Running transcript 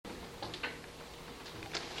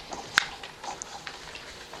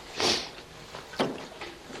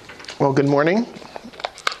Well, good morning.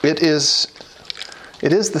 It is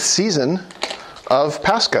the season of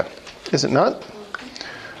Pascha, is it not?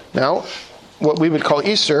 Now, what we would call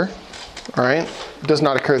Easter, all right, does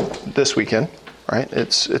not occur this weekend, all right?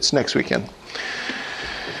 It's next weekend.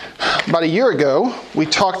 About a year ago, we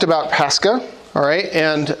talked about Pascha, all right,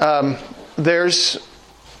 and there's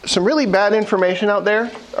some really bad information out there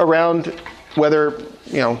around whether,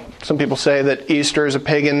 some people say that Easter is a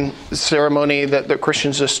pagan ceremony, that the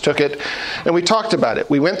Christians just took it. And we talked about it.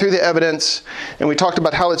 We went through the evidence, and we talked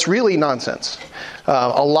about how it's really nonsense.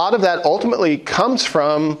 A lot of that ultimately comes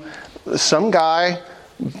from some guy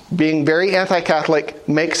being very anti-Catholic,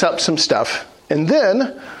 makes up some stuff. And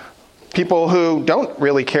then people who don't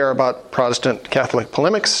really care about Protestant Catholic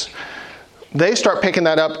polemics, they start picking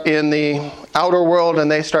that up in the outer world,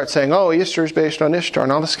 and they start saying, oh, Easter is based on Ishtar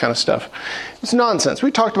and all this kind of stuff. It's nonsense.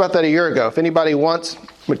 We talked about that a year ago. If anybody wants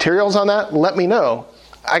materials on that, let me know.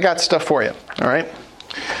 I got stuff for you, all right?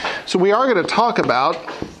 So we are going to talk about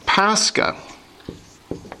Pascha,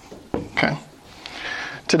 okay,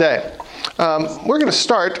 today. We're going to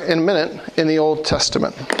start in a minute in the Old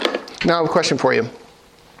Testament. Now I have a question for you.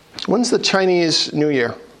 When's the Chinese New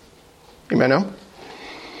Year? You may know?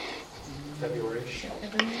 February.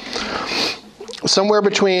 Somewhere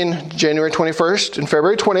between January 21st and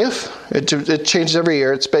February 20th. It changes every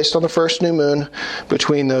year. It's based on the first new moon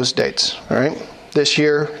between those dates. All right. This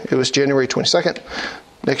year it was January 22nd.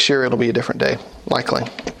 Next year it'll be a different day, likely.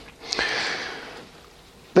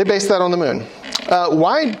 They base that on the moon.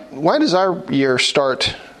 Why does our year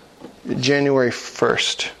start January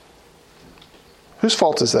 1st? Whose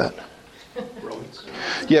fault is that? Romans.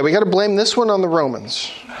 Yeah, we got to blame this one on the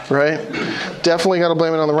Romans. Right? Definitely got to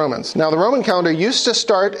blame it on the Romans. Now, the Roman calendar used to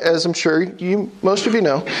start, as I'm sure most of you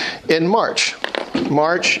know, in March.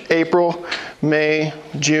 March, April, May,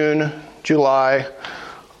 June, July,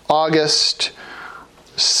 August,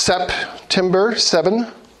 September, 7.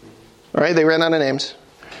 All right, they ran out of names.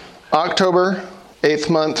 October, 8th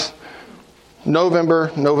month. November,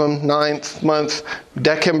 9th month.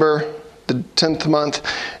 December, the 10th month.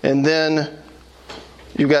 And then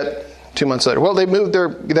you've got 2 months later. Well, they moved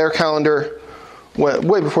their calendar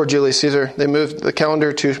way before Julius Caesar. They moved the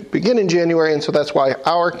calendar to begin in January, and so that's why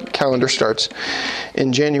our calendar starts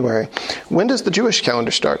in January. When does the Jewish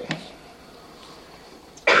calendar start?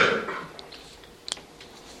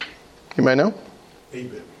 You might know?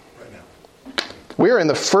 Right now. We're in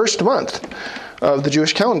the first month of the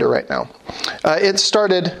Jewish calendar right now. It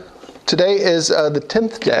started... Today is the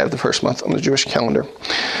 10th day of the first month on the Jewish calendar.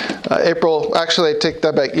 April, actually I take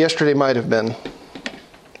that back, yesterday might have been.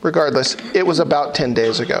 Regardless, it was about 10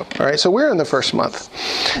 days ago. All right, so we're in the first month.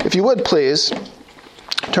 If you would please,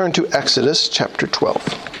 turn to Exodus chapter 12.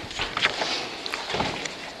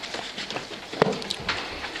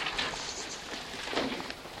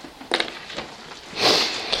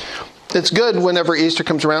 It's good whenever Easter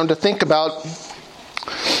comes around to think about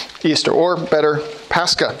Easter, or better,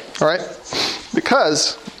 Pascha, all right?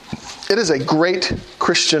 Because it is a great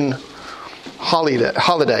Christian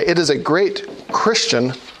holiday. It is a great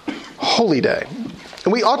Christian holy day.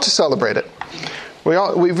 And we ought to celebrate it.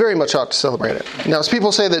 We very much ought to celebrate it. Now, as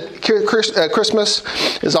people say that Christmas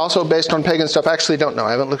is also based on pagan stuff, I actually don't know.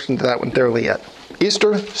 I haven't looked into that one thoroughly yet.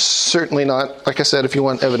 Easter, certainly not. Like I said, if you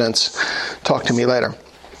want evidence, talk to me later.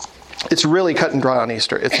 It's really cut and dry on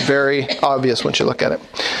Easter. It's very obvious once you look at it.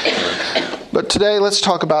 But today, let's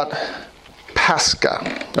talk about Pascha.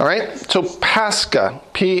 All right? So Pascha,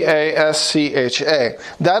 P-A-S-C-H-A.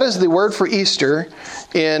 That is the word for Easter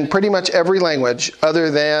in pretty much every language other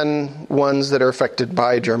than ones that are affected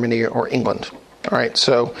by Germany or England. All right?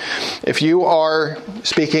 So if you are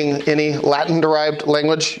speaking any Latin-derived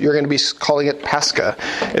language, you're going to be calling it Pascha.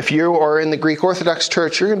 If you are in the Greek Orthodox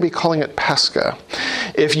Church, you're going to be calling it Pascha.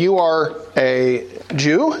 If you are a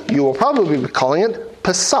Jew, you will probably be calling it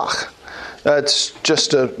Pesach. It's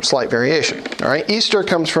just a slight variation. All right, Easter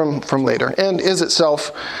comes from later and is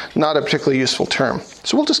itself not a particularly useful term.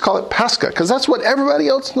 So we'll just call it Pascha because that's what everybody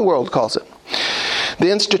else in the world calls it.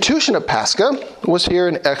 The institution of Pascha was here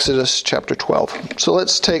in Exodus chapter 12. So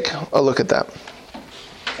let's take a look at that.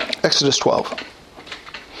 Exodus 12.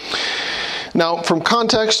 Now, from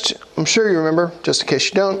context, I'm sure you remember, just in case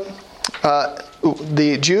you don't,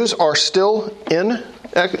 the Jews are still in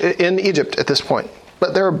Egypt at this point.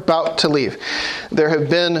 But they're about to leave. There have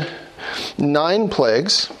been 9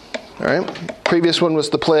 plagues. All right. Previous one was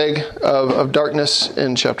the plague of darkness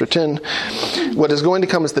in chapter 10. What is going to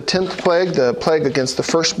come is the 10th plague, the plague against the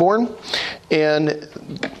firstborn. And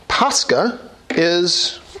Pascha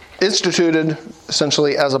is instituted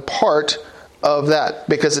essentially as a part of that,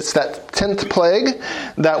 because it's that 10th plague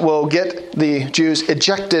that will get the Jews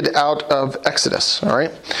ejected out of Exodus. All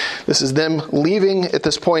right, this is them leaving at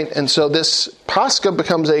this point, and so this Pascha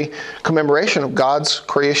becomes a commemoration of God's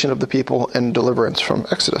creation of the people and deliverance from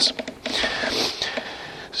Exodus.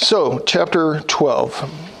 So, chapter 12.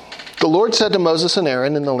 The Lord said to Moses and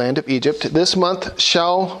Aaron in the land of Egypt, "This month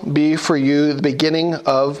shall be for you the beginning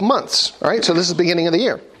of months." All right, so this is the beginning of the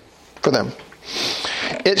year for them.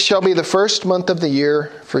 "It shall be the first month of the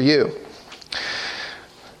year for you."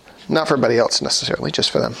 Not for everybody else necessarily, just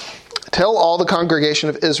for them. "Tell all the congregation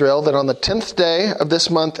of Israel that on the 10th day of this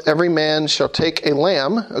month every man shall take a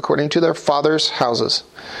lamb according to their fathers' houses,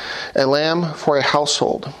 a lamb for a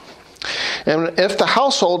household. And if the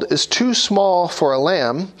household is too small for a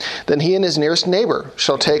lamb, then he and his nearest neighbor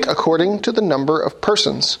shall take according to the number of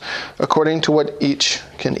persons. According to what each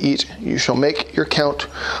can eat, you shall make your count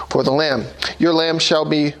for the lamb. Your lamb shall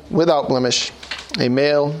be without blemish, a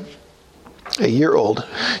male, a year old.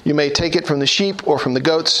 You may take it from the sheep or from the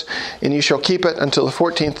goats, and you shall keep it until the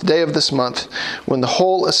 14th day of this month, when the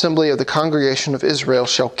whole assembly of the congregation of Israel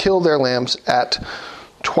shall kill their lambs at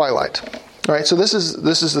twilight." All right, so this is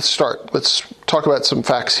the start. Let's talk about some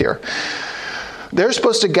facts here. They're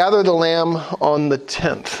supposed to gather the lamb on the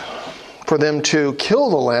 10th for them to kill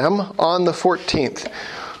the lamb on the 14th.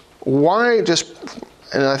 Why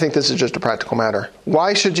and I think this is just a practical matter,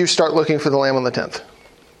 why should you start looking for the lamb on the 10th?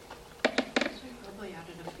 Probably out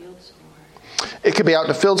in a field somewhere. It could be out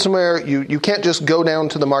in a field somewhere. You can't just go down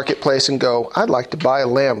to the marketplace and go, "I'd like to buy a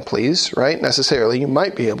lamb, please," right? Necessarily. You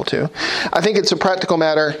might be able to. I think it's a practical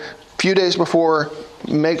matter. Few days before,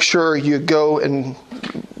 make sure you go and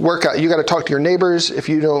work out. You got to talk to your neighbors if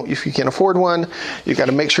you can't afford one. You got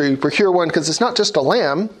to make sure you procure one, because it's not just a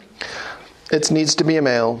lamb. It needs to be a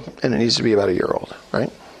male, and it needs to be about a year old, right?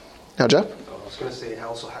 Now, Jeff? I was going to say it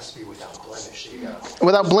also has to be without blemish.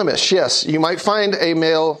 Without blemish, yes. You might find a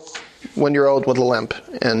male 1 year old with a limp,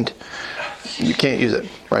 and you can't use it,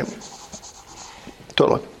 right?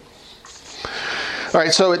 Totally. All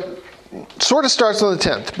right, so it sort of starts on the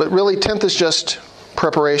 10th, but really 10th is just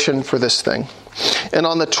preparation for this thing. And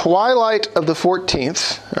on the twilight of the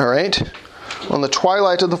 14th, all right, on the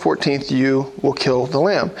twilight of the 14th, you will kill the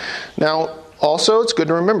lamb. Now, also, it's good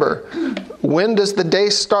to remember, when does the day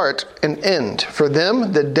start and end? For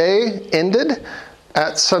them, the day ended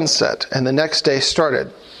at sunset, and the next day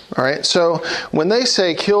started. All right, so when they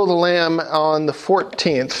say kill the lamb on the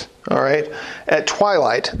 14th, all right, at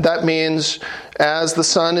twilight, that means as the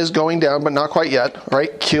sun is going down, but not quite yet, all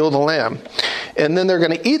right, kill the lamb. And then they're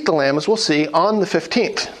going to eat the lamb, as we'll see, on the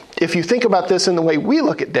 15th. If you think about this in the way we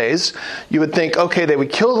look at days, you would think, okay, they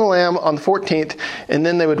would kill the lamb on the 14th, and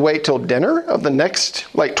then they would wait till dinner of the next,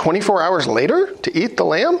 24 hours later to eat the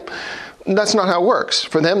lamb. That's not how it works.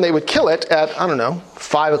 For them, they would kill it at,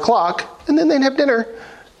 5 o'clock, and then they'd have dinner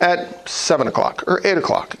at 7 o'clock or 8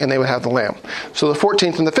 o'clock, and they would have the lamb. So the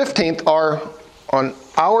 14th and the 15th are, on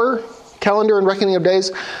our calendar and reckoning of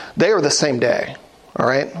days, they are the same day, all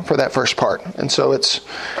right, for that first part. And so it's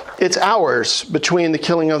hours between the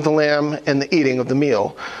killing of the lamb and the eating of the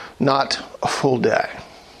meal, not a full day.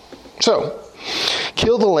 So,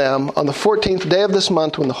 kill the lamb on the 14th day of this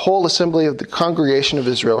month, when the whole assembly of the congregation of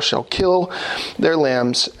Israel shall kill their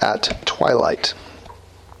lambs at twilight.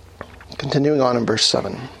 Continuing on in verse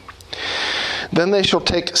 7. Then they shall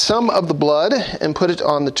take some of the blood and put it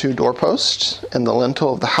on the 2 doorposts and the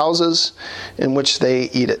lintel of the houses in which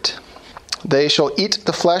they eat it. They shall eat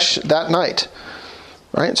the flesh that night.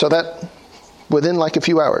 Right? So that within a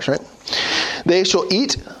few hours, right? They shall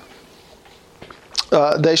eat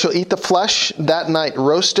the flesh that night,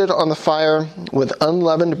 roasted on the fire with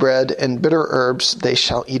unleavened bread and bitter herbs. They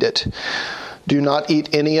shall eat it. Do not eat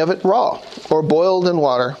any of it raw or boiled in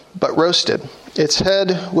water, but roasted, its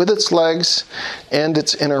head with its legs and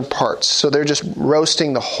its inner parts. So they're just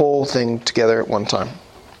roasting the whole thing together at one time.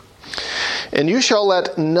 And you shall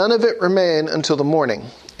let none of it remain until the morning.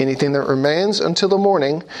 Anything that remains until the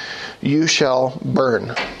morning, you shall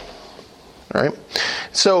burn. All right?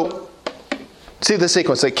 So, see the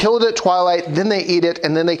sequence. They kill it at twilight, then they eat it,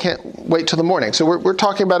 and then they can't wait till the morning. So we're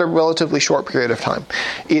talking about a relatively short period of time.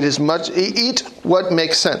 Eat what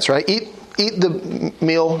makes sense, right? Eat the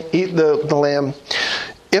meal, eat the lamb.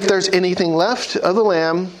 If there's anything left of the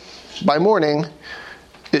lamb by morning,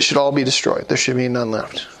 it should all be destroyed. There should be none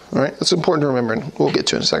left. All right? That's important to remember, and we'll get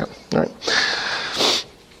to in a second. All right?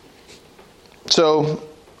 So,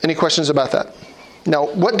 any questions about that? Now,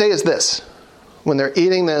 what day is this? When they're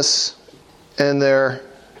eating this and they're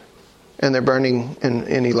burning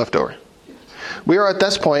any leftover. We are at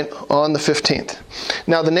this point on the 15th.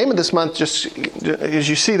 Now, the name of this month, just as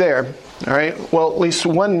you see there, all right, well, at least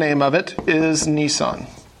one name of it is Nisan,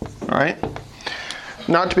 all right?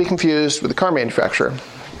 Not to be confused with the car manufacturer.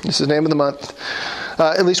 This is the name of the month.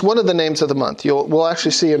 At least one of the names of the month. We'll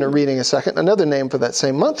actually see in a reading in a second another name for that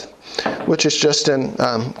same month, which is just in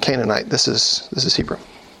Canaanite. This is Hebrew.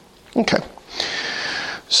 Okay.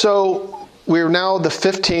 So we're now the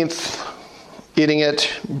 15th, eating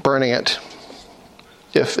it, burning it,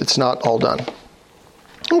 if it's not all done.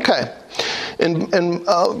 Okay. In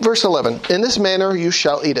verse 11, in this manner you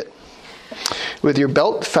shall eat it, with your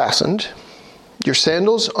belt fastened, your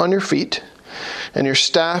sandals on your feet, and your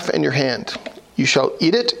staff in your hand. You shall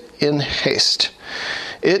eat it in haste.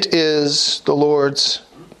 It is the Lord's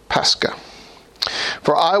Pascha.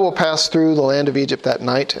 For I will pass through the land of Egypt that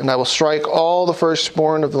night, and I will strike all the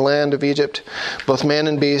firstborn of the land of Egypt, both man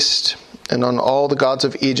and beast, and on all the gods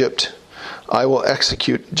of Egypt I will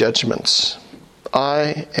execute judgments.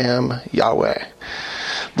 I am Yahweh.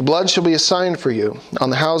 The blood shall be a sign for you on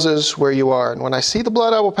the houses where you are. And when I see the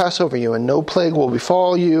blood, I will pass over you, and no plague will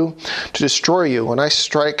befall you to destroy you when I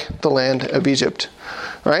strike the land of Egypt.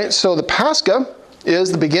 All right, so the Pascha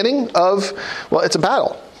is the beginning of, well, it's a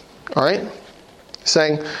battle. All right,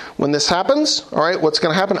 saying when this happens, all right, what's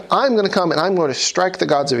going to happen? I'm going to come and I'm going to strike the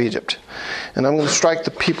gods of Egypt, and I'm going to strike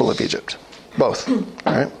the people of Egypt, both.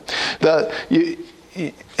 All right,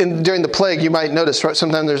 during the plague, you might notice, right,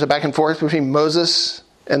 sometimes there's a back and forth between Moses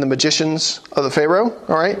and the magicians of the Pharaoh.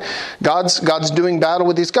 All right, God's doing battle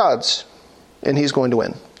with these gods, and he's going to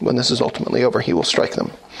win. When this is ultimately over, he will strike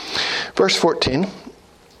them. Verse 14,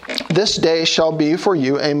 this day shall be for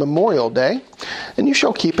you a memorial day, and you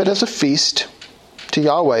shall keep it as a feast to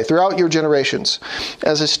Yahweh throughout your generations.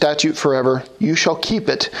 As a statute forever, you shall keep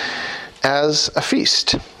it as a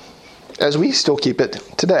feast, as we still keep it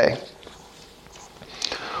today,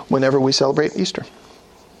 whenever we celebrate Easter.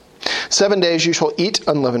 7 days you shall eat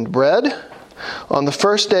unleavened bread. On the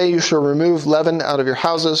first day you shall remove leaven out of your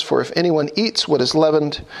houses, for if anyone eats what is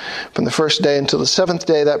leavened from the first day until the seventh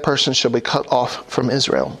day, that person shall be cut off from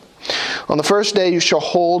Israel. On the first day you shall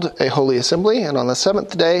hold a holy assembly, and on the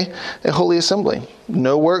seventh day a holy assembly.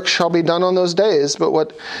 No work shall be done on those days, but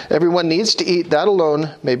what everyone needs to eat, that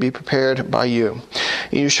alone may be prepared by you.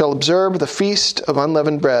 And you shall observe the feast of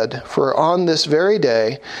unleavened bread, for on this very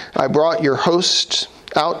day I brought your hosts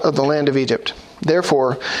out of the land of Egypt.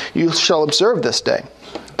 Therefore you shall observe this day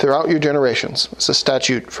throughout your generations. It's a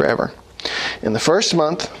statute forever. In the first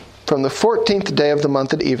month, from the 14th day of the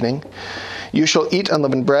month at evening, you shall eat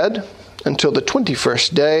unleavened bread until the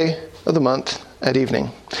 21st day of the month at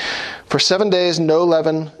evening. For 7 days no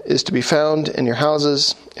leaven is to be found in your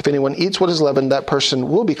houses. If anyone eats what is leavened, that person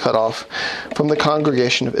will be cut off from the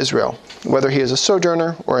congregation of Israel, whether he is a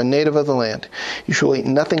sojourner or a native of the land. You shall eat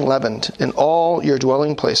nothing leavened. In all your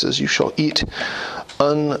dwelling places you shall eat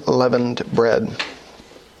unleavened bread.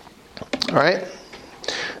 All right?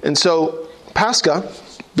 And so Pascha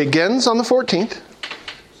begins on the 14th.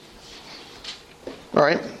 All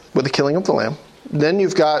right, with the killing of the lamb. Then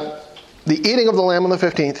you've got the eating of the lamb on the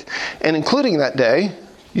 15th, and including that day,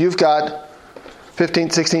 you've got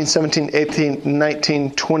 15th, 16th, 17th, 18th,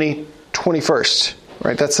 19th, 20th, 21st.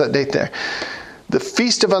 Right, that's that date there. The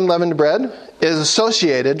Feast of Unleavened Bread is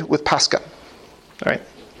associated with Pascha. All right.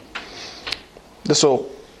 This will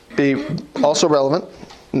be also relevant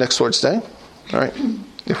next Lord's Day. All right.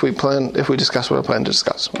 If we discuss what I plan to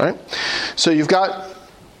discuss. All right. So you've got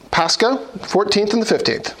Pascha, 14th and the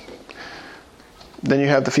 15th. Then you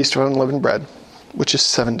have the Feast of Unleavened Bread, which is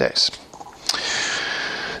 7 days.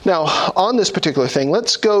 Now, on this particular thing,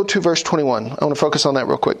 let's go to verse 21. I want to focus on that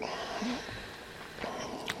real quick.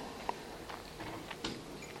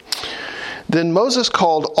 Then Moses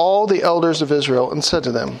called all the elders of Israel and said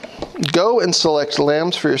to them, go and select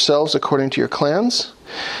lambs for yourselves according to your clans,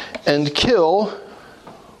 and kill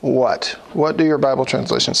what? What do your Bible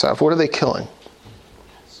translations have? What are they killing?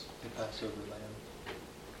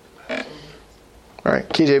 All right,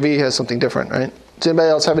 KJV has something different, right? Does anybody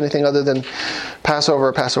else have anything other than Passover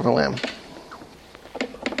or Passover lamb?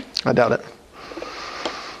 I doubt it.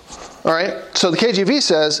 All right, so the KJV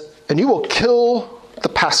says, and you will kill the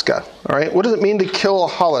Pascha. All right, what does it mean to kill a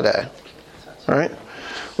holiday? All right,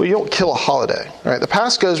 well, you don't kill a holiday. All right, the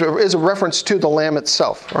Pascha is a reference to the lamb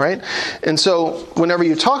itself. All right, and so whenever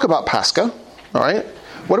you talk about Pascha, all right,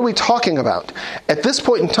 what are we talking about? At this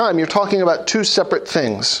point in time, you're talking about two separate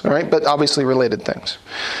things, all right, but obviously related things.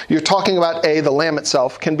 You're talking about the lamb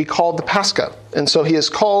itself can be called the Pascha. And so he is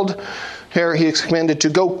called, here he is commanded to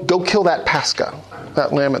go kill that Pascha,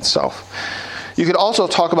 that lamb itself. You could also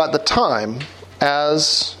talk about the time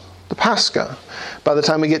as the Pascha. By the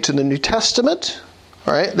time we get to the New Testament,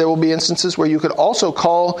 all right, there will be instances where you could also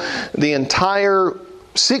call the entire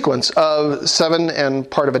sequence of 7 and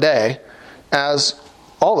part of a day as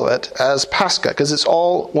all of it as Pascha, because it's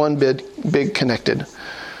all one big connected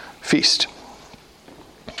feast.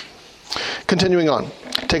 Continuing on.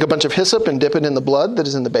 Take a bunch of hyssop and dip it in the blood that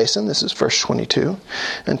is in the basin. This is verse 22.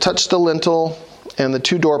 And touch the lintel and the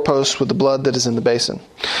 2 doorposts with the blood that is in the basin.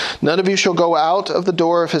 None of you shall go out of the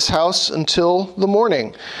door of his house until the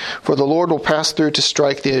morning, for the Lord will pass through to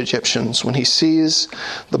strike the Egyptians. When he sees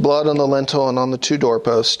the blood on the lintel and on the 2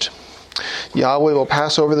 doorposts, Yahweh will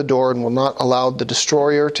pass over the door and will not allow the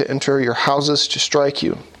destroyer to enter your houses to strike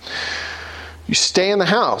you. You stay in the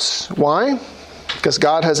house. Why? Because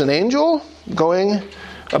God has an angel going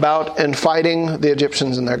about and fighting the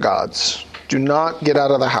Egyptians and their gods. Do not get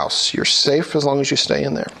out of the house. You're safe as long as you stay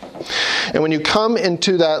in there. And when you come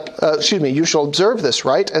into that, you shall observe this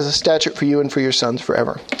rite as a statute for you and for your sons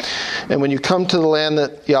forever. And when you come to the land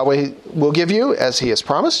that Yahweh will give you, as he has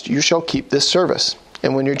promised, you shall keep this service.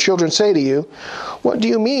 And when your children say to you, what do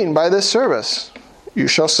you mean by this service? You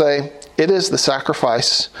shall say, it is the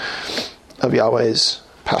sacrifice of Yahweh's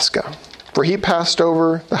Pascha. For he passed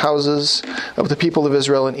over the houses of the people of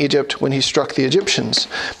Israel in Egypt when he struck the Egyptians,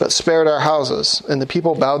 but spared our houses. And the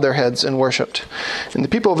people bowed their heads and worshipped. And the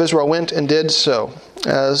people of Israel went and did so,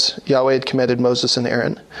 as Yahweh had commanded Moses and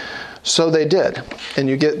Aaron. So they did. And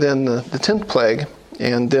you get then the 10th plague,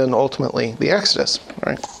 and then ultimately the Exodus,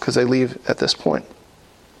 right? Because they leave at this point.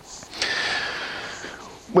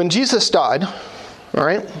 When Jesus died, all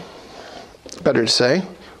right, better to say,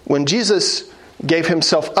 when Jesus gave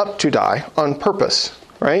himself up to die on purpose,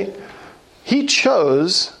 right? He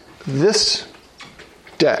chose this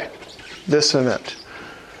day, this event,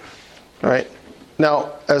 right?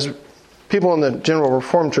 Now, as people in the general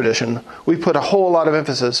Reformed tradition, we put a whole lot of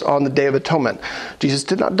emphasis on the Day of Atonement. Jesus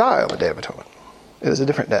did not die on the Day of Atonement. It is a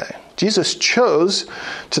different day. Jesus chose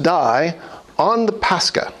to die on the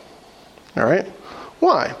Pascha, all right?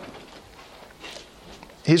 Why?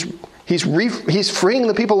 He's freeing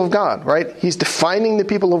the people of God, right? He's defining the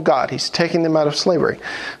people of God. He's taking them out of slavery.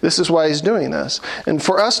 This is why he's doing this. And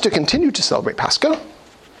for us to continue to celebrate Pascha,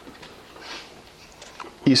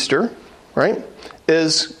 Easter, right,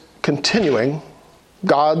 is continuing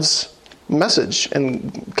God's message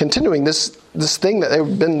and continuing this thing that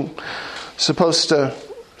they've been supposed to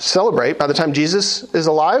celebrate. By the time Jesus is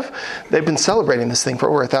alive, they've been celebrating this thing for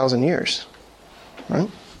over 1,000 years, right?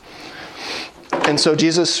 And so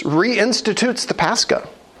Jesus reinstitutes the Pascha.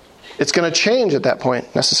 It's going to change at that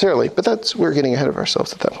point, necessarily, but we're getting ahead of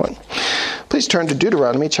ourselves at that point. Please turn to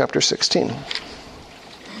Deuteronomy chapter 16.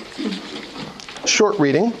 Short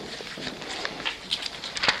reading.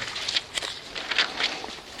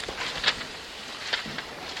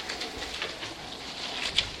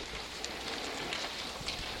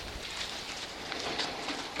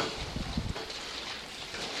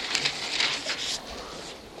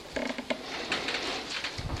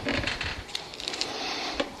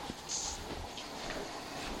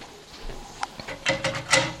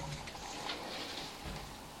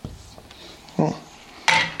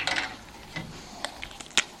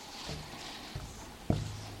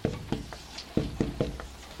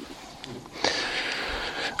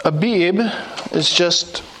 Abib is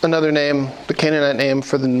just another name, the Canaanite name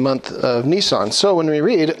for the month of Nisan. So when we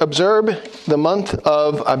read, observe the month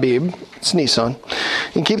of Abib, it's Nisan,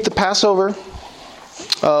 and keep the Passover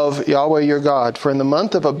of Yahweh your God. For in the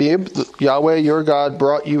month of Abib, Yahweh your God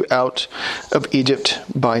brought you out of Egypt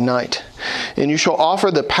by night. And you shall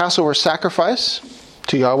offer the Passover sacrifice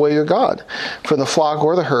to Yahweh your God from the flock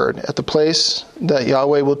or the herd at the place that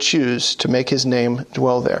Yahweh will choose to make his name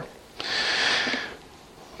dwell there.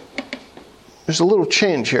 There's a little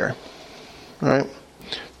change here, right?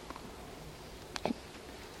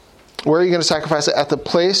 Where are you going to sacrifice it? At the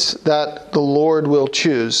place that the Lord will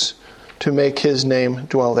choose to make his name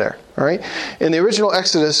dwell there, all right? In the original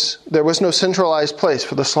Exodus, there was no centralized place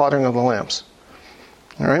for the slaughtering of the lambs,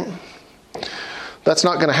 all right? That's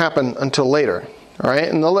not going to happen until later, all right?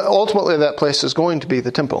 And ultimately, that place is going to be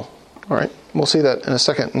the temple, all right? We'll see that in a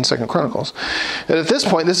second in 2 Chronicles. And at this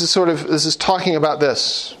point, this is talking about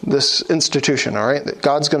this institution, all right? That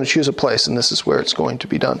God's going to choose a place, and this is where it's going to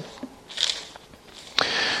be done.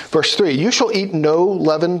 Verse 3, you shall eat no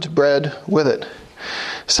leavened bread with it.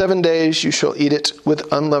 7 days you shall eat it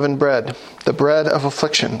with unleavened bread, the bread of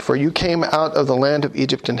affliction, for you came out of the land of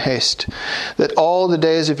Egypt in haste, that all the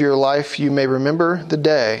days of your life you may remember the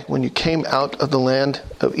day when you came out of the land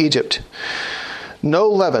of Egypt. No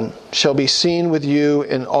leaven shall be seen with you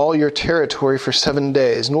in all your territory for 7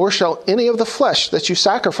 days, nor shall any of the flesh that you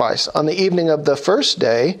sacrifice on the evening of the first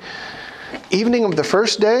day. Evening of the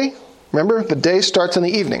first day, remember, the day starts in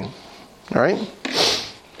the evening. All right?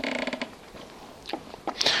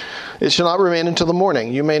 It shall not remain until the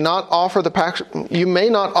morning. You may not offer the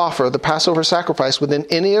Passover sacrifice within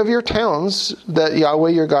any of your towns that Yahweh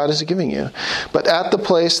your God is giving you, but at the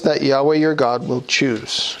place that Yahweh your God will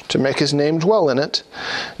choose to make his name dwell in it.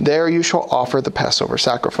 There you shall offer the Passover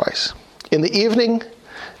sacrifice. In the evening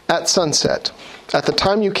at sunset, at the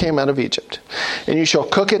time you came out of Egypt, and you shall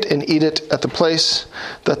cook it and eat it at the place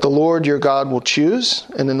that the Lord your God will choose,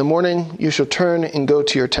 and in the morning you shall turn and go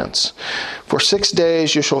to your tents. For 6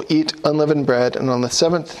 days you shall eat unleavened bread, and on the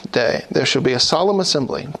 7th day there shall be a solemn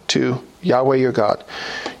assembly to Yahweh your God.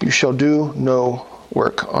 You shall do no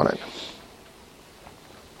work on it.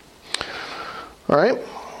 All right?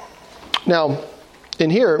 Now, in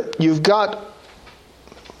here, you've got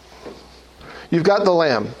the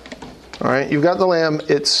lamb. All right, you've got the lamb.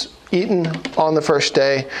 It's eaten on the first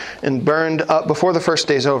day and burned up before the first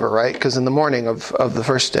day's over, right? Because in the morning of the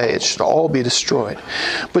first day, it should all be destroyed.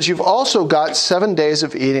 But you've also got 7 days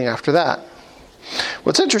of eating after that.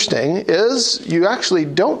 What's interesting is you actually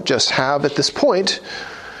don't just have, at this point,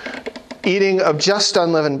 eating of just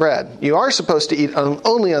unleavened bread. You are supposed to eat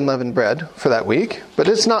only unleavened bread for that week, but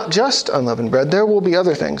it's not just unleavened bread. There will be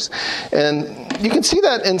other things. And you can see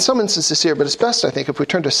that in some instances here, but it's best, I think, if we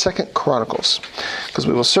turn to 2 Chronicles, because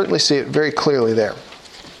we will certainly see it very clearly there.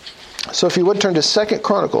 So if you would turn to 2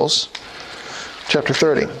 Chronicles, chapter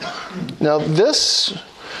 30. Now this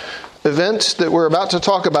event that we're about to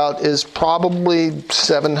talk about is probably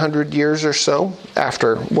 700 years or so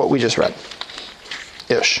after what we just read.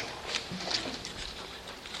 Ish.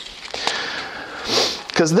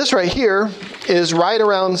 Because this right here is right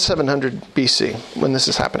around 700 BC when this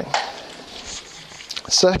is happening.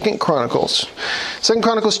 2 Chronicles. 2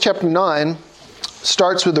 Chronicles chapter 9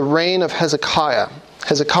 starts with the reign of Hezekiah.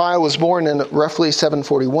 Hezekiah was born in roughly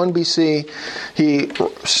 741 BC. He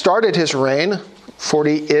started his reign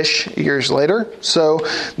 40-ish years later. So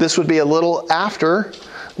this would be a little after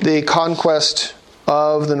the conquest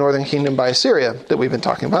of the northern kingdom by Assyria that we've been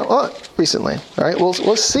talking about recently. All right,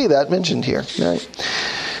 we'll see that mentioned here. All right.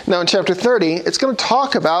 Now in chapter 30, it's going to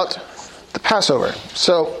talk about the Passover.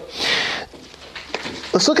 So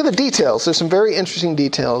let's look at the details. There's some very interesting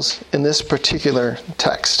details in this particular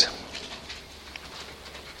text.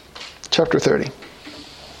 Chapter 30.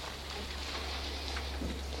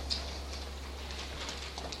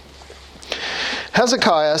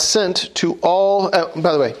 Hezekiah sent to all...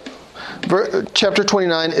 by the way, chapter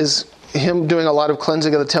 29 is him doing a lot of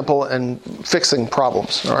cleansing of the temple and fixing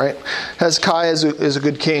problems. All right, Hezekiah is a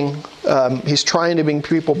good king. He's trying to bring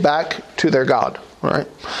people back to their God. All right.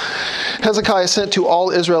 Hezekiah sent to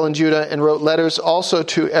all Israel and Judah and wrote letters also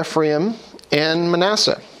to Ephraim and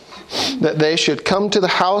Manasseh, that they should come to the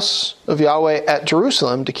house of Yahweh at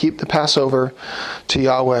Jerusalem to keep the Passover to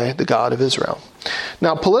Yahweh, the God of Israel.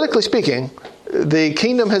 Now, politically speaking, the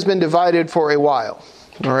kingdom has been divided for a while.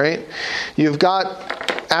 All right, you've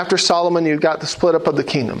got, after Solomon, you've got the split up of the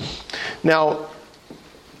kingdom. Now,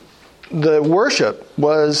 the worship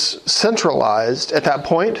was centralized at that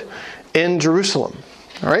point in Jerusalem.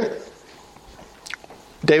 All right,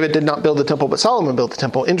 David did not build the temple, but Solomon built the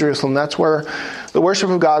temple in Jerusalem. That's where the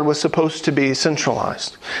worship of God was supposed to be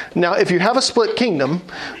centralized. Now, if you have a split kingdom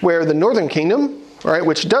where the northern kingdom, all right,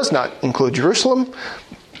 which does not include Jerusalem,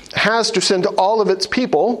 has to send all of its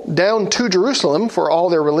people down to Jerusalem for all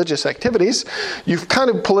their religious activities, you've kind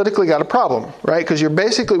of politically got a problem, right? Because you're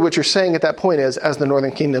basically, what you're saying at that point is, as the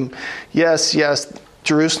northern kingdom, yes,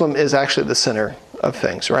 Jerusalem is actually the center of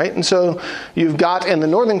things, right? And so you've got in the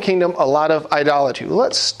northern kingdom a lot of idolatry.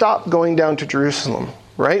 Let's stop going down to Jerusalem,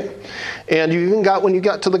 right? And you even got, when you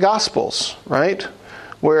got to the Gospels, right,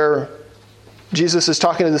 where Jesus is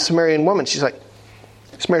talking to the Samaritan woman, she's like,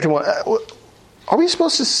 Samaritan woman, are we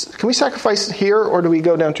supposed to, can we sacrifice here or do we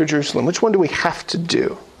go down to Jerusalem? Which one do we have to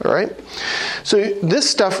do? All right. So this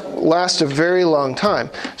stuff lasts a very long time.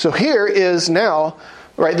 So here is now,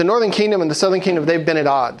 right, the northern kingdom and the southern kingdom, they've been at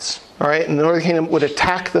odds. All right. And the northern kingdom would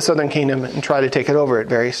attack the southern kingdom and try to take it over at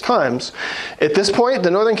various times. At this point,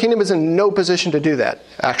 the northern kingdom is in no position to do that.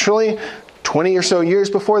 Actually, 20 or so years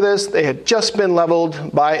before this, they had just been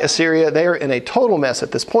leveled by Assyria. They are in a total mess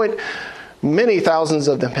at this point. Many thousands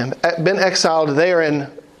of them have been exiled. They are in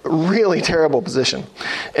really terrible position.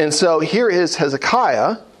 And so here is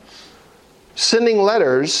Hezekiah sending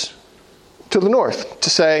letters to the north to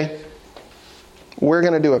say, we're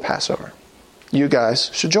going to do a Passover. You guys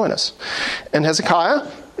should join us. And Hezekiah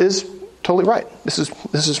is totally right. This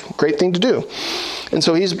is a great thing to do. And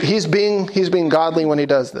so he's being godly when he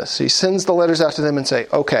does this. He sends the letters out to them and say,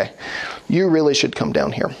 okay, you really should come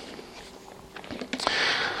down here.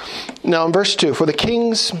 Now in verse 2, for the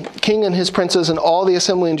king and his princes and all the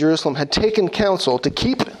assembly in Jerusalem had taken counsel to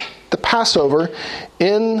keep the Passover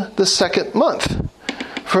in the second month.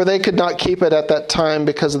 For they could not keep it at that time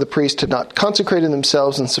because the priests had not consecrated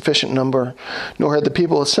themselves in sufficient number, nor had the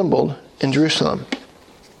people assembled in Jerusalem.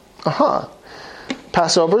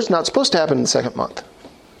 Passover is not supposed to happen in the second month.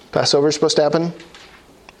 Passover is supposed to happen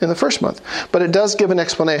in the first month. But it does give an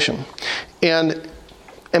explanation. And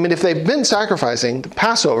I mean, if they've been sacrificing the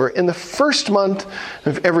Passover in the first month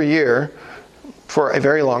of every year for a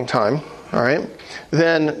very long time, all right,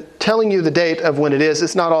 then telling you the date of when it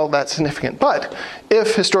is not all that significant. But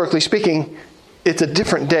if, historically speaking, it's a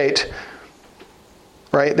different date,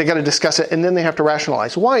 right, they got to discuss it, and then they have to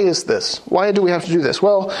rationalize. Why is this? Why do we have to do this?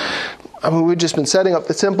 Well, I mean, we've just been setting up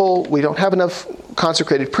the temple. We don't have enough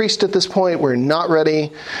consecrated priests at this point. We're not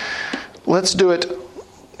ready. Let's do it.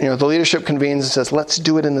 The leadership convenes and says, let's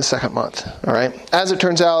do it in the second month. All right. As it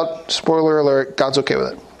turns out, spoiler alert, God's okay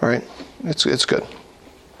with it. All right. It's good.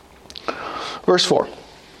 Verse 4.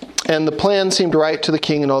 And the plan seemed right to the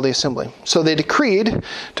king and all the assembly. So they decreed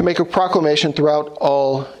to make a proclamation throughout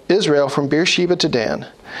all Israel from Beersheba to Dan,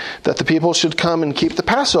 that the people should come and keep the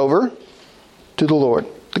Passover to the Lord,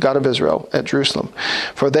 the God of Israel, at Jerusalem.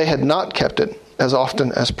 For they had not kept it as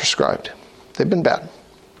often as prescribed. They've been bad.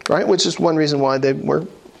 Right? Which is one reason why they were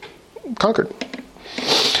conquered.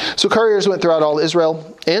 So couriers went throughout all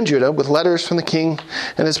Israel and Judah with letters from the king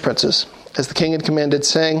and his princes, as the king had commanded,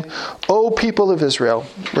 saying, O people of Israel,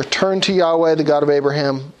 return to Yahweh, the God of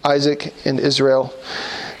Abraham, Isaac, and Israel.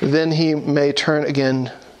 Then he may turn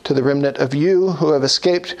again to the remnant of you who have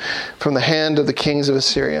escaped from the hand of the kings of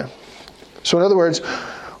Assyria. So in other words,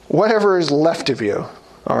 whatever is left of you,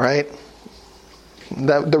 all right,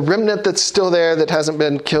 the remnant that's still there that hasn't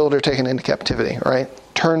been killed or taken into captivity, all right,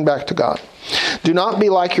 turn back to God. Do not be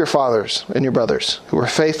like your fathers and your brothers, who were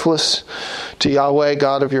faithless to Yahweh,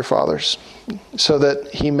 God of your fathers, so that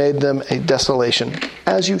he made them a desolation,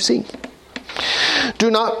 as you see. Do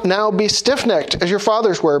not now be stiff-necked as your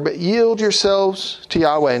fathers were, but yield yourselves to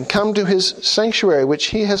Yahweh and come to his sanctuary, which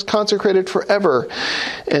he has consecrated forever,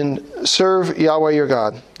 and serve Yahweh your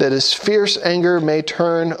God, that his fierce anger may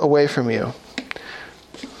turn away from you.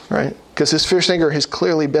 Right? Because his fierce anger has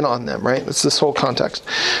clearly been on them, right? It's this whole context.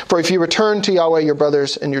 For if you return to Yahweh, your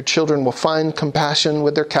brothers and your children will find compassion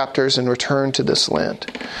with their captors and return to this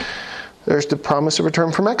land. There's the promise of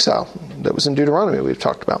return from exile that was in Deuteronomy we've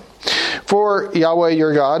talked about. For Yahweh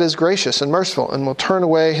your God is gracious and merciful and will turn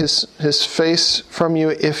away his face from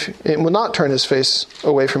you will not turn his face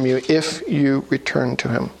away from you if you return to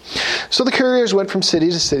him. So the couriers went from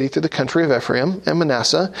city to city through the country of Ephraim and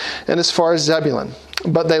Manasseh and as far as Zebulun.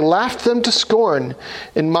 But they laughed them to scorn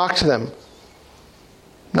and mocked them.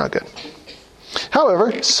 Not good.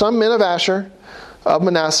 However, some men of Asher, of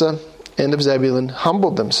Manasseh, and of Zebulun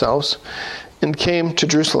humbled themselves and came to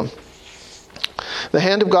Jerusalem. The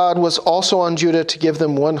hand of God was also on Judah to give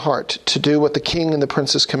them one heart to do what the king and the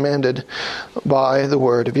princes commanded by the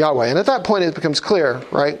word of Yahweh. And at that point it becomes clear,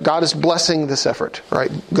 right? God is blessing this effort,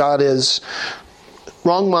 right? God is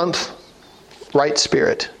wrong month, right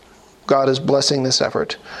spirit. God is blessing this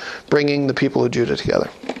effort, bringing the people of Judah together.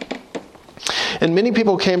 And many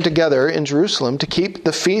people came together in Jerusalem to keep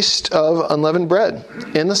the feast of unleavened bread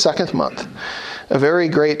in the second month, a very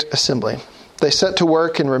great assembly. They set to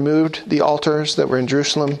work and removed the altars that were in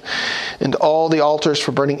Jerusalem, and all the altars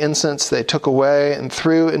for burning incense they took away and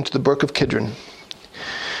threw into the brook of Kidron.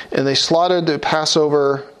 And they slaughtered the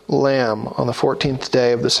Passover lamb on the 14th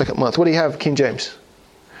day of the second month. What do you have, King James?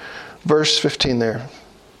 Verse 15 there.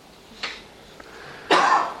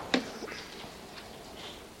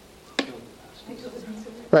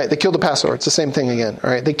 Right, they killed the Passover. It's the same thing again. All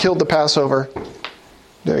right, they killed the Passover.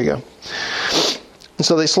 There you go. And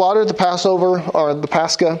so they slaughtered the Passover, or the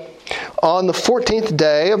Pascha, on the 14th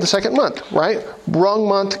day of the second month. Right? Wrong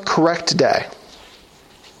month, correct day.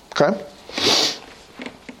 Okay?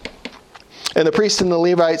 And the priests and the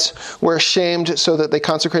Levites were ashamed so that they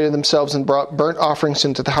consecrated themselves and brought burnt offerings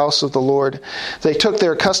into the house of the Lord. They took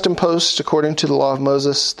their custom posts according to the law of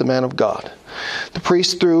Moses, the man of God. The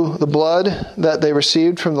priests threw the blood that they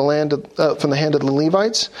received from the hand of the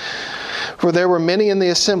Levites, for there were many in the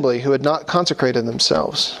assembly who had not consecrated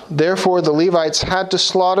themselves. Therefore the Levites had to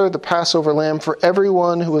slaughter the Passover lamb for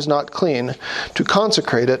everyone who was not clean, to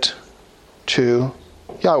consecrate it to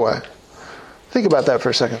Yahweh. Think about that for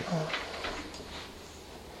a second.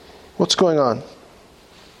 What's going on?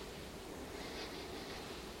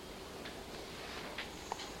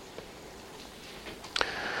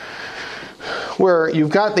 where you've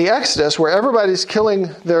got the Exodus, where everybody's killing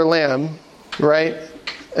their lamb, right?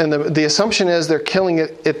 And the assumption is they're killing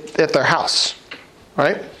it at their house,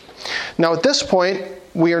 right? Now at this point,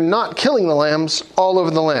 we are not killing the lambs all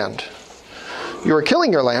over the land. You are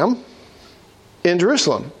killing your lamb in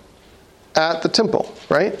Jerusalem at the temple,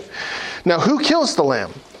 right? Now who kills the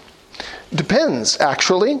lamb? Depends,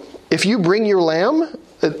 actually. If you bring your lamb,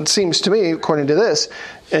 it seems to me, according to this,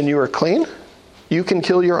 and you are clean, you can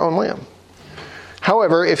kill your own lamb.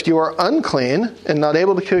 However, if you are unclean and not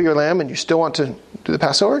able to kill your lamb and you still want to do the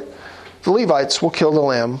Passover, the Levites will kill the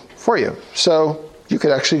lamb for you. So you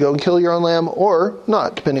could actually go and kill your own lamb or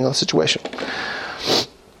not, depending on the situation.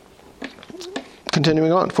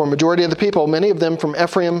 Continuing on, for a majority of the people, many of them from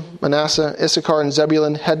Ephraim, Manasseh, Issachar, and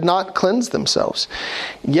Zebulun, had not cleansed themselves.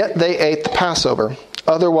 Yet they ate the Passover,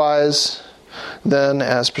 otherwise than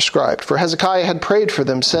as prescribed. For Hezekiah had prayed for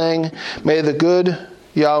them, saying, "May the good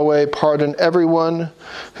Yahweh pardon everyone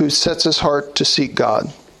who sets his heart to seek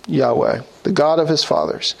God, Yahweh, the God of his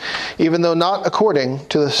fathers, even though not according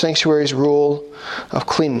to the sanctuary's rule of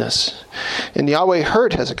cleanness." And Yahweh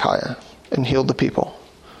heard Hezekiah and healed the people.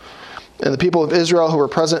 And the people of Israel who were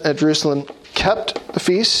present at Jerusalem kept the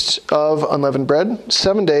feast of unleavened bread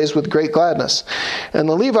 7 days with great gladness. And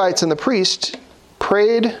the Levites and the priests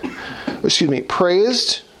praised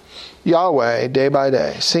Yahweh day by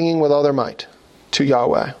day, singing with all their might to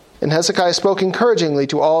Yahweh. And Hezekiah spoke encouragingly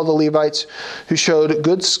to all the Levites who showed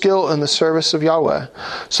good skill in the service of Yahweh.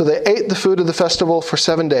 So they ate the food of the festival for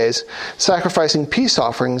 7 days, sacrificing peace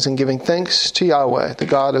offerings and giving thanks to Yahweh, the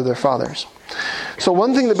God of their fathers. So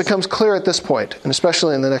one thing that becomes clear at this point, and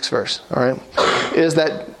especially in the next verse, all right, is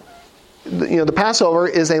that the Passover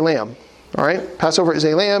is a lamb. All right, Passover is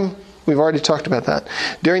a lamb. We've already talked about that.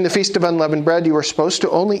 During the Feast of Unleavened Bread, you are supposed to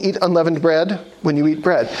only eat unleavened bread when you eat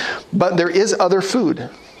bread. But there is other food.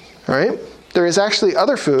 All right? There is actually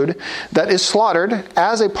other food that is slaughtered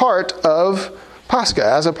as a part of Pascha,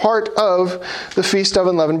 as a part of the Feast of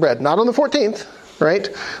Unleavened Bread. Not on the 14th, right?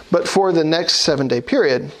 But for the next 7-day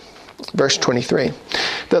period. Verse 23.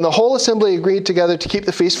 Then the whole assembly agreed together to keep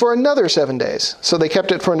the feast for another 7 days. So they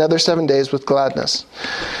kept it for another 7 days with gladness.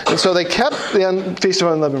 And so they kept the Feast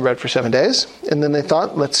of Unleavened Bread for 7 days. And then they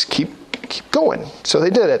thought, let's keep going. So they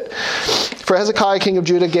did it. For Hezekiah, king of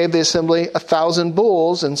Judah, gave the assembly 1,000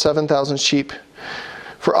 bulls and 7,000 sheep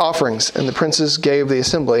for offerings. And the princes gave the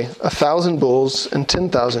assembly 1,000 bulls and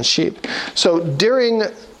 10,000 sheep. So during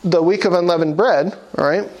the week of unleavened bread, all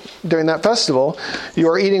right, during that festival, you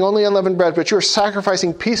are eating only unleavened bread, but you are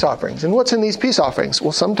sacrificing peace offerings. And what's in these peace offerings?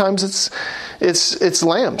 Well, sometimes it's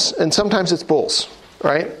lambs, and sometimes it's bulls,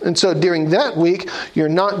 right? And so during that week, you're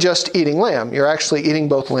not just eating lamb; you're actually eating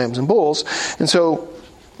both lambs and bulls. And so,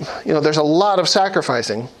 there's a lot of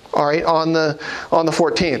sacrificing, all right, on the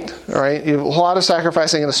 14th, all right. You have a lot of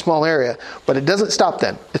sacrificing in a small area, but it doesn't stop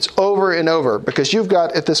then. It's over and over because you've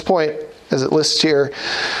got at this point, as it lists here,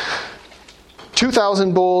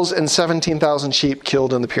 2,000 bulls and 17,000 sheep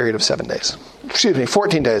killed in the period of 7 days.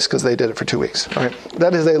 14 days, because they did it for 2 weeks. All right?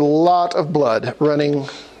 That is a lot of blood running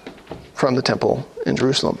from the temple in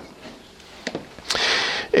Jerusalem.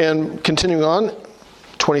 And continuing on,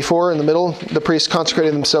 24 in the middle, the priests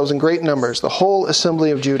consecrated themselves in great numbers, the whole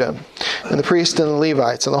assembly of Judah, and the priests and the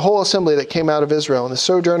Levites, and the whole assembly that came out of Israel, and the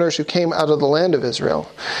sojourners who came out of the land of Israel,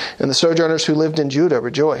 and the sojourners who lived in Judah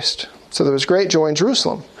rejoiced. So there was great joy in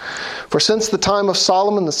Jerusalem. For since the time of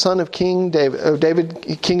Solomon, the son of King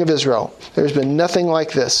David, king of Israel, there has been nothing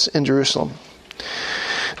like this in Jerusalem.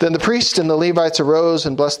 Then the priests and the Levites arose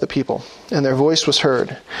and blessed the people, and their voice was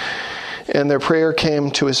heard, and their prayer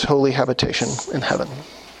came to his holy habitation in heaven.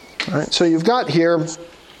 All right, so you've got here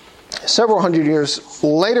several hundred years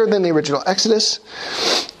later than the original Exodus,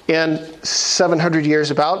 and 700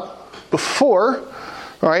 years about before,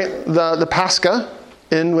 all right, the Pascha,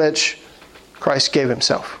 in which Christ gave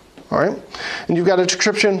himself. All right? And you've got a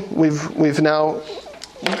description.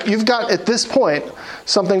 You've got at this point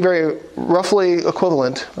something very roughly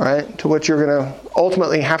equivalent, all right, to what you're going to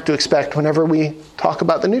ultimately have to expect whenever we talk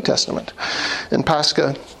about the New Testament and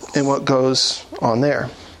Pascha and what goes on there.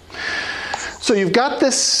 So you've got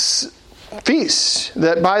this feast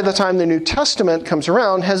that by the time the New Testament comes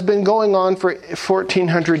around has been going on for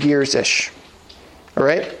 1,400 years-ish. All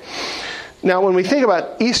right? Now, when we think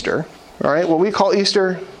about Easter, all right, what we call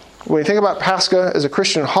Easter, when we think about Pascha as a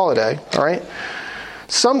Christian holiday, all right,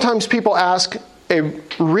 sometimes people ask a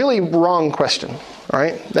really wrong question, all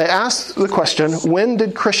right? They ask the question, when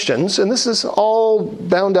did Christians, and this is all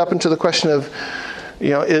bound up into the question of,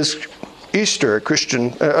 is Easter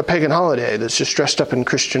a pagan holiday that's just dressed up in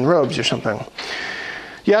Christian robes or something?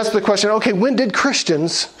 You ask the question, okay, when did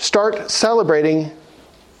Christians start celebrating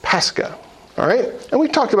Pascha? All right? And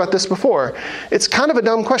we've talked about this before. It's kind of a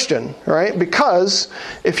dumb question, all right? Because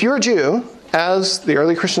if you're a Jew, as the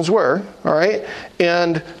early Christians were, all right,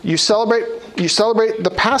 and you celebrate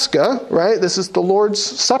the Pascha, right? This is the Lord's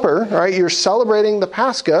Supper, all right? You're celebrating the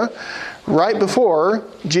Pascha right before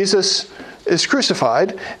Jesus is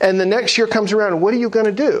crucified, and the next year comes around, what are you going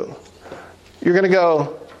to do? You're going to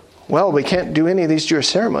go, well, we can't do any of these Jewish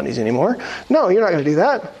ceremonies anymore. No, you're not going to do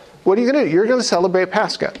that. What are you going to do? You're going to celebrate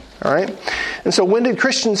Pascha, all right? And so when did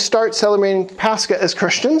Christians start celebrating Pascha as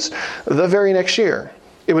Christians? The very next year.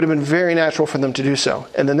 It would have been very natural for them to do so.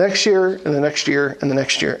 And the next year, and the next year, and the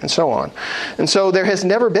next year, and so on. And so there has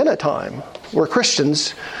never been a time where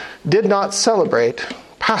Christians did not celebrate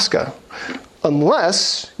Pascha,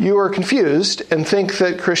 unless you are confused and think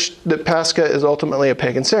that Pascha is ultimately a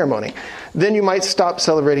pagan ceremony. Then you might stop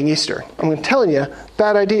celebrating Easter. I'm telling you,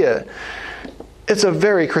 bad idea. It's a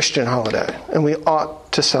very Christian holiday, and we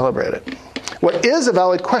ought to celebrate it. What is a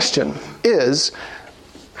valid question is,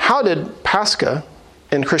 how did Pascha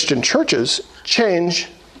in Christian churches change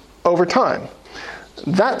over time?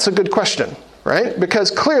 That's a good question, right?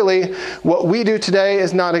 Because clearly what we do today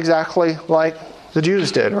is not exactly like the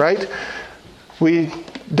Jews did, right? We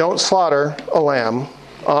don't slaughter a lamb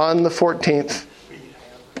on the 14th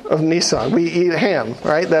of Nisan. We eat ham,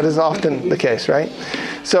 right? That is often the case, right?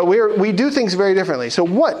 So we do things very differently. So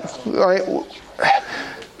what, right?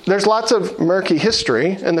 There's lots of murky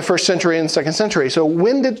history in the first century and second century. So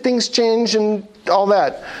when did things change and all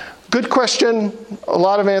that? Good question. A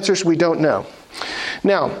lot of answers we don't know.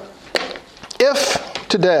 Now, if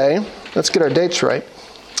today, let's get our dates right.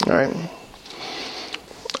 All right.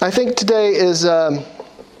 I think today is the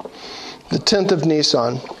 10th of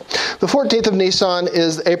Nisan. The 14th of Nisan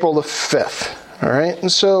is April the 5th. All right.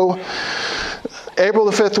 And so April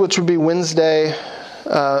the 5th, which would be Wednesday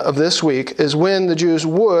of this week, is when the Jews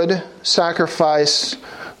would sacrifice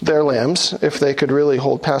their lambs, if they could really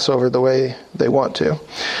hold Passover the way they want to.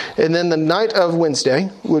 And then the night of Wednesday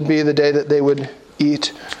would be the day that they would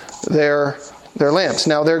eat their lambs.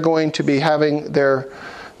 Now they're going to be having their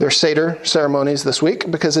Seder ceremonies this week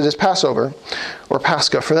because it is Passover or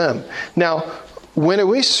Pascha for them. Now, when do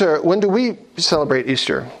we celebrate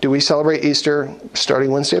Easter? Do we celebrate Easter starting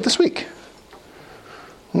Wednesday of this week?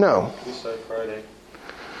 No. We say Friday.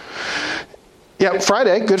 Yeah,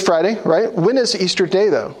 Friday, Good Friday, right? When is Easter Day,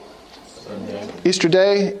 though? Sunday. Easter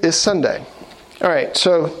Day is Sunday. All right,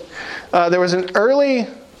 so there was an early,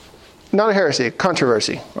 not a heresy, a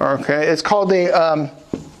controversy. Okay, it's called the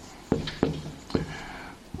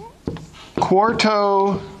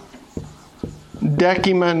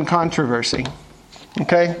Quarto-Decuman controversy.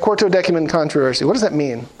 Okay, Quarto-Decuman controversy. What does that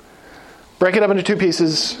mean? Break it up into two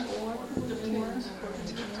pieces.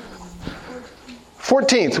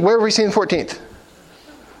 14th. Where have we seen 14th?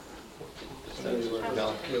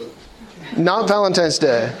 Not Valentine's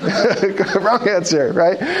Day. Wrong answer,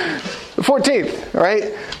 right? The 14th,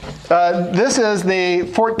 right? This is the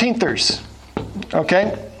 14thers.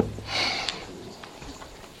 Okay?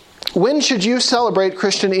 When should you celebrate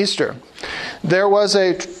Christian Easter? There was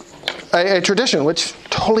a tradition, which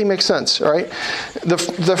totally makes sense, right?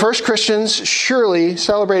 The first Christians surely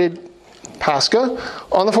celebrated Pascha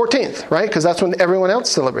on the 14th, right? Because that's when everyone else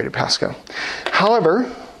celebrated Pascha. However,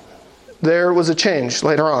 there was a change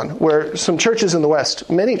later on where some churches in the West,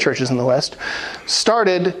 many churches in the West,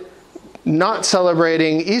 started not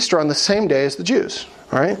celebrating Easter on the same day as the Jews,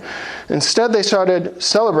 right? Instead, they started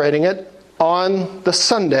celebrating it on the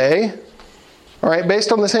Sunday, all right,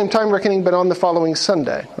 based on the same time reckoning, but on the following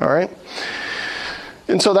Sunday, all right?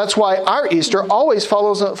 And so that's why our Easter always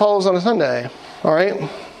follows on a Sunday, all right?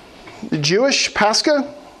 The Jewish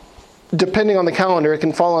Pascha, depending on the calendar, it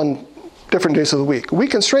can fall on different days of the week. We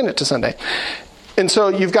constrain it to Sunday. And so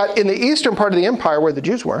you've got, in the eastern part of the empire where the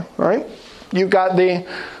Jews were, all right, you've got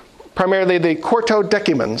primarily the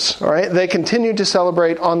Quarto-Decumans, all right? They continued to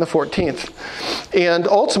celebrate on the 14th. And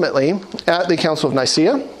ultimately, at the Council of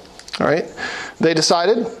Nicaea, all right, they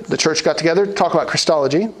decided, the church got together to talk about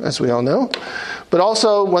Christology, as we all know. But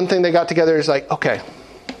also, one thing they got together is like, okay,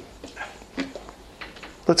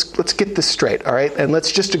 let's get this straight, all right? And let's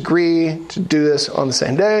just agree to do this on the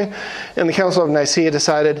same day. And the Council of Nicaea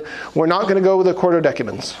decided, we're not going to go with the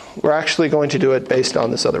Quarto-Decumans. We're actually going to do it based on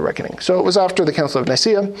this other reckoning. So it was after the Council of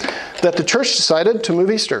Nicaea that the church decided to move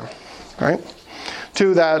Easter, all right,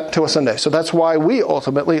 to a Sunday. So that's why we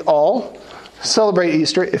ultimately all celebrate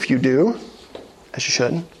Easter, if you do, as you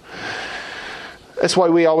should. That's why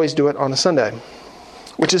we always do it on a Sunday,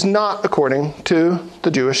 which is not according to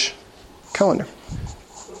the Jewish calendar.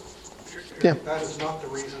 Yeah. That is not the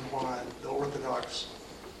reason why the Orthodox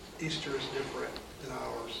Easter is different than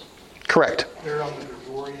ours. Correct. They're on the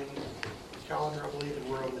Gregorian calendar, I believe, and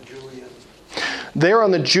we're on the Julian. They're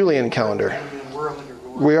on the Julian calendar. And we're on the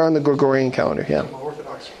Gregorian. We are on the Gregorian calendar, yeah. My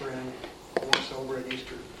Orthodox friend won't celebrate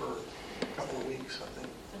Easter for a couple of weeks, I think.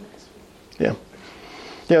 Yeah.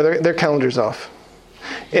 Yeah, their calendar's off.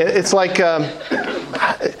 It's like,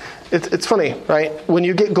 it's funny, right? When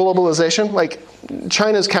you get globalization, like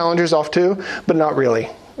China's calendar's off too, but not really,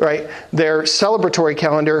 right? Their celebratory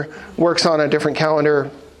calendar works on a different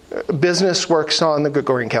calendar. Business works on the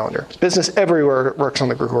Gregorian calendar. Business everywhere works on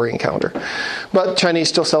the Gregorian calendar. But Chinese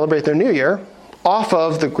still celebrate their New Year off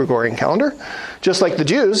of the Gregorian calendar, just like the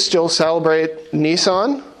Jews still celebrate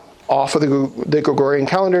Nisan off of the Gregorian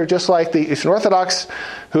calendar, just like the Eastern Orthodox,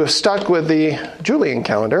 who have stuck with the Julian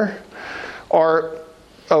calendar, are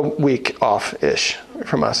a week off-ish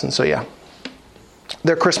from us. And so, yeah,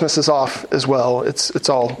 their Christmas is off as well. It's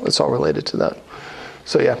all related to that.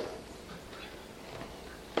 So, yeah.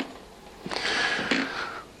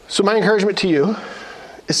 So my encouragement to you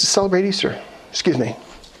is to celebrate Easter. Excuse me.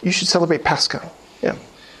 You should celebrate Pascha. Yeah.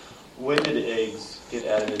 When did eggs get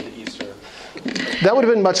added into Easter? That would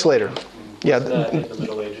have been much later. Yeah. In the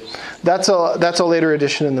Middle Ages? That's a later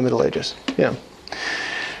addition in the Middle Ages. Yeah.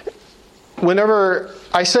 Whenever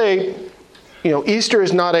I say, Easter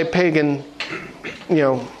is not a pagan,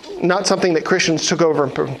 not something that Christians took over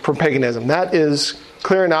from paganism. That is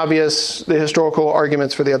clear and obvious. The historical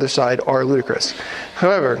arguments for the other side are ludicrous.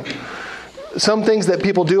 However, some things that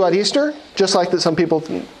people do at Easter, just like that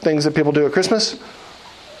things that people do at Christmas,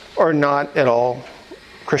 are not at all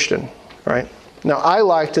Christian, right? Now, I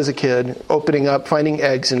liked as a kid opening up, finding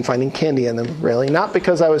eggs and finding candy in them, really. Not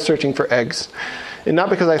because I was searching for eggs, and not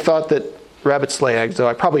because I thought that rabbits lay eggs, though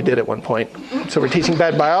I probably did at one point. So we're teaching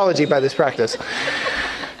bad biology by this practice.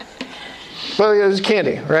 But it was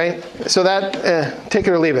candy, right? So that, take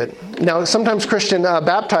it or leave it. Now, sometimes Christians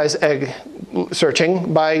baptize egg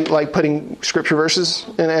searching by putting scripture verses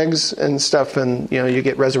in eggs and stuff, and you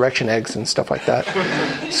get resurrection eggs and stuff like that.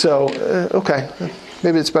 So, okay,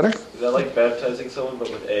 maybe it's better. Is that like baptizing someone but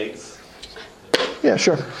with eggs? Yeah,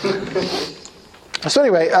 sure. So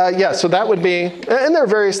anyway, so that would be, and there are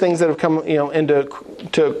various things that have come,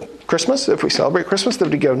 into Christmas. If we celebrate Christmas, that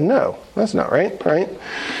would go, no, that's not right?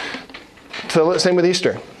 So same with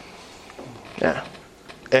Easter. Yeah,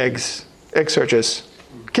 egg searches.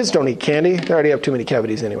 Kids don't eat candy. They already have too many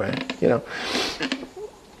cavities anyway.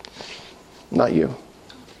 Not you.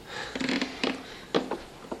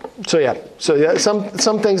 So yeah.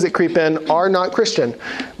 Some things that creep in are not Christian,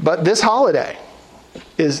 but this holiday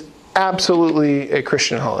is absolutely a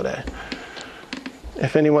Christian holiday.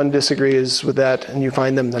 If anyone disagrees with that and you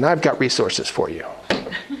find them, then I've got resources for you.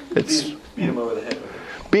 It's beat them over the head with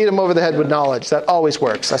it. Beat them over the head with knowledge. That always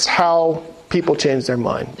works. That's how people change their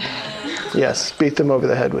mind. Yes, beat them over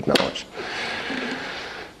the head with knowledge.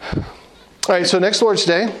 All right, so next Lord's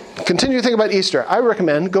Day, continue to think about Easter. I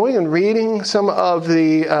recommend going and reading some of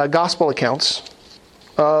the gospel accounts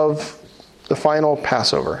of the final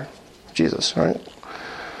Passover, Jesus, all right?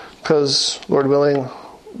 Because, Lord willing,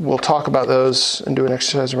 we'll talk about those and do an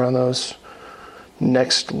exercise around those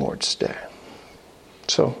next Lord's Day.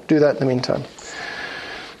 So do that in the meantime.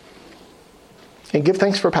 And give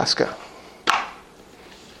thanks for Pascha.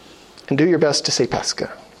 And do your best to say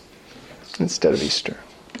Pascha instead of Easter,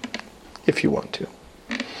 if you want to.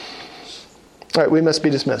 All right, we must be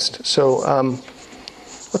dismissed. So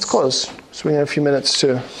let's close. So we have a few minutes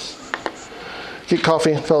to get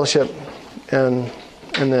coffee, fellowship, and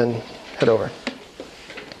then head over.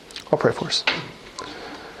 I'll pray for us.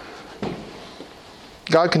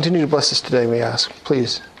 God, continue to bless us today, we ask.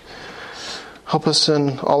 Please help us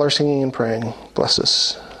in all our singing and praying. Bless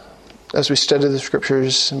us. As we study the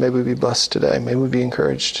Scriptures, may we be blessed today. May we be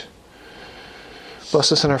encouraged.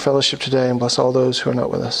 Bless us in our fellowship today and bless all those who are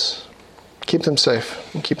not with us. Keep them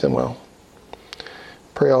safe and keep them well.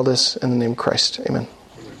 Pray all this in the name of Christ. Amen.